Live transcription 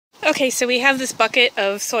Okay, so we have this bucket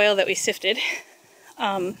of soil that we sifted,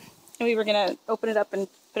 and we were gonna open it up and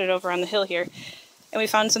put it over on the hill here, and we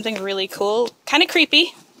found something really cool, kind of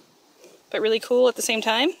creepy, but really cool at the same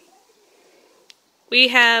time. We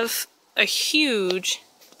have a huge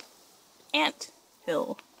ant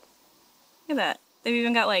hill. Look at that. They've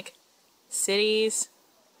even got like cities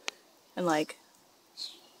and like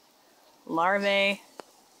larvae,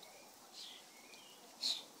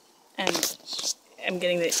 and I'm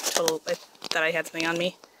getting the total, I thought I had something on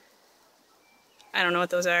me. I don't know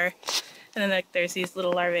what those are. And then like, there's these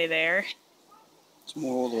little larvae there. There's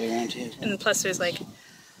more all the way around here. And plus there's like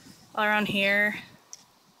all around here.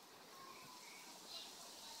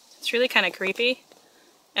 It's really kind of creepy.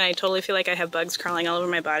 And I totally feel like I have bugs crawling all over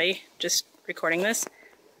my body just recording this.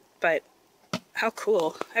 But how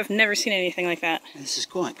cool. I've never seen anything like that. This is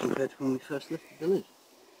quiet compared to when we first lifted the lid.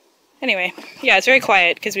 Anyway, yeah, it's very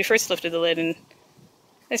quiet because we first lifted the lid and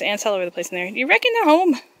there's ants all over the place in there. You reckon they're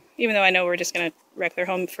home? Even though I know we're just going to wreck their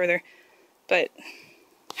home further. But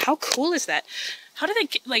how cool is that? How do they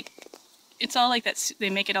get, like, it's all like that, they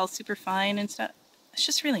make it all super fine and stuff. It's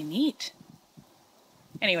just really neat.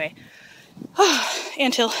 Anyway,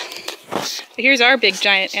 anthill. So here's our big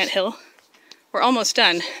giant anthill. We're almost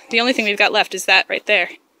done. The only thing we've got left is that right there.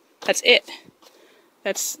 That's it.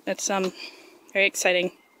 That's very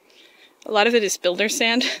exciting. A lot of it is builder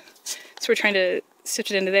sand, so we're trying to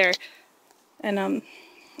sift it into there. And I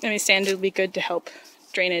mean, sand would be good to help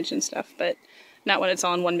drainage and stuff, but not when it's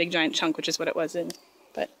all in one big giant chunk, which is what it was in.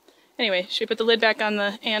 But anyway, should we put the lid back on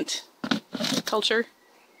the ant culture?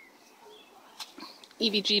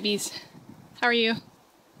 EBGBs. How are you?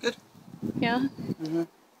 Good. Yeah? Mm-hmm.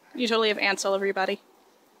 You totally have ants all over your body?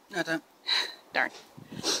 No, I don't. Darn.